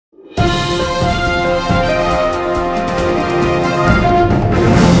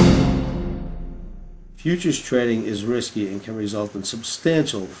Futures trading is risky and can result in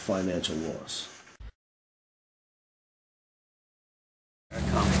substantial financial loss.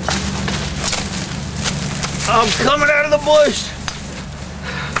 I'm coming out of the bush.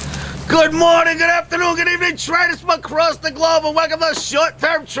 Good morning, good afternoon, good evening, traders from across the globe, and welcome to Short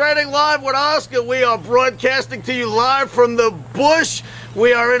Term Trading Live with Oscar. We are broadcasting to you live from the bush.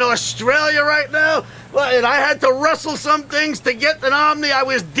 We are in Australia right now, and I had to wrestle some things to get an Omni. I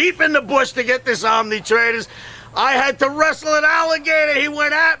was deep in the bush to get this Omni, traders. I had to wrestle an alligator. He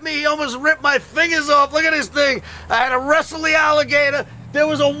went at me. He almost ripped my fingers off. Look at this thing. I had to wrestle the alligator. There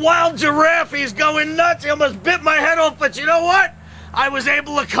was a wild giraffe. He's going nuts. He almost bit my head off, but you know what? I was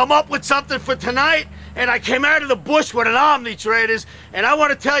able to come up with something for tonight, and I came out of the bush with an Omni, traders, and I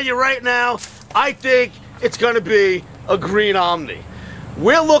want to tell you right now, I think it's going to be a green Omni.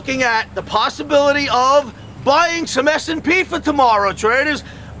 We're looking at the possibility of buying some S&P for tomorrow, traders.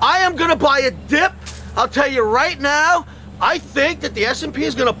 I am going to buy a dip. I'll tell you right now, I think that the S&P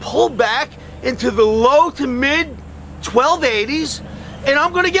is going to pull back into the low to mid 1280s, and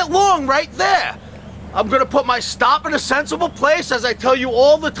I'm going to get long right there. I'm going to put my stop in a sensible place. As I tell you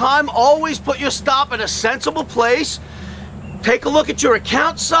all the time, always put your stop in a sensible place. Take a look at your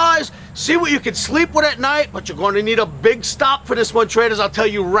account size. See what you can sleep with at night, but you're going to need a big stop for this one, traders. I'll tell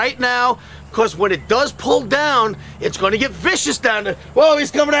you right now, because when it does pull down, it's going to get vicious down there. Whoa,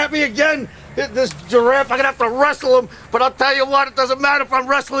 he's coming at me again. This giraffe, I'm going to have to wrestle him. But I'll tell you what, it doesn't matter if I'm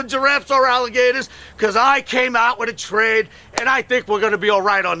wrestling giraffes or alligators, because I came out with a trade, and I think we're going to be all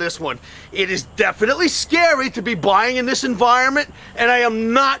right on this one. It is definitely scary to be buying in this environment, and I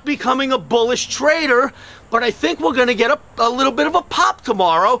am not becoming a bullish trader, but I think we're going to get a little bit of a pop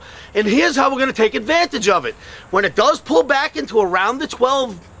tomorrow, and here's how we're going to take advantage of it. When it does pull back into around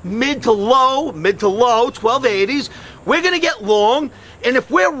the mid to low 1280s, we're going to get long, and if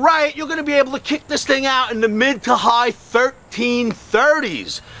we're right, you're going to be able to kick this thing out in the mid to high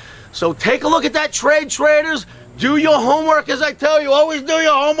 1330s. So take a look at that trade, traders. Do your homework, as I tell you. Always do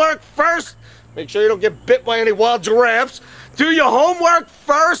your homework first. Make sure you don't get bit by any wild giraffes. Do your homework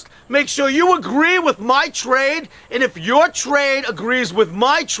first. Make sure you agree with my trade, and if your trade agrees with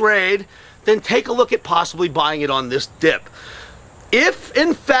my trade, then take a look at possibly buying it on this dip. If,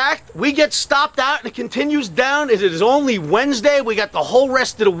 in fact, we get stopped out and it continues down, it is only Wednesday, we got the whole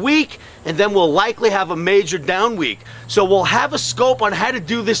rest of the week, and then we'll likely have a major down week. So we'll have a scope on how to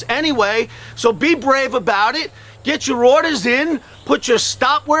do this anyway, so be brave about it. Get your orders in, put your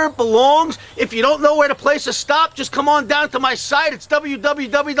stop where it belongs. If you don't know where to place a stop, just come on down to my site. It's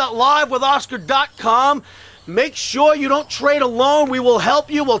www.livewithoscar.com. Make sure you don't trade alone. We will help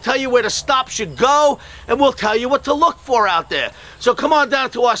you. We'll tell you where the stop should go, and we'll tell you what to look for out there. So come on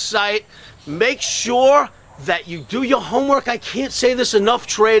down to our site. Make sure that you do your homework. I can't say this enough,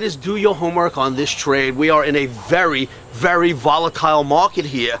 traders. Do your homework on this trade. We are in a very, very volatile market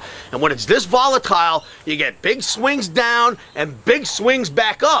here. And when it's this volatile, you get big swings down and big swings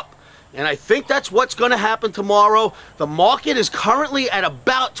back up. And I think that's what's going to happen tomorrow. The market is currently at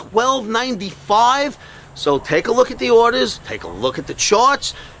about 1295. So take a look at the orders, take a look at the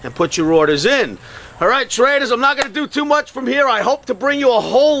charts, and put your orders in. All right, traders, I'm not going to do too much from here. I hope to bring you a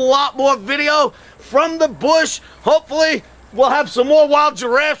whole lot more video from the bush. Hopefully, we'll have some more wild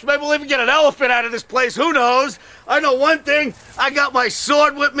giraffes. Maybe we'll even get an elephant out of this place. Who knows? I know one thing. I got my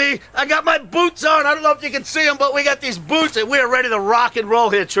sword with me. I got my boots on. I don't know if you can see them, but we got these boots, and we're ready to rock and roll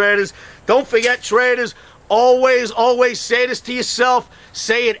here, traders. Don't forget, traders, always, always say this to yourself.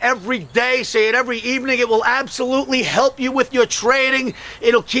 Say it every day. Say it every evening. It will absolutely help you with your trading.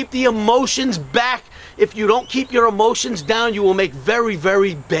 It'll keep the emotions back. If you don't keep your emotions down, you will make very,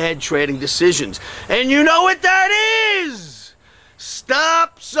 very bad trading decisions. And you know what that is?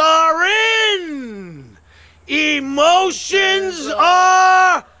 Stops are in. Emotions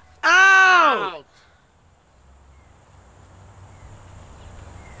are out.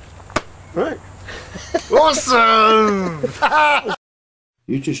 Right. Awesome.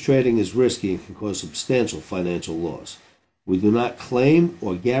 Futures trading is risky and can cause substantial financial loss. We do not claim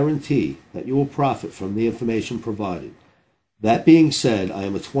or guarantee that you will profit from the information provided. That being said, I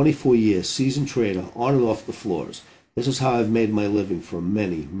am a 24-year seasoned trader on and off the floors. This is how I've made my living for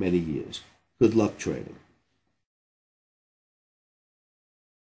many, many years. Good luck trading.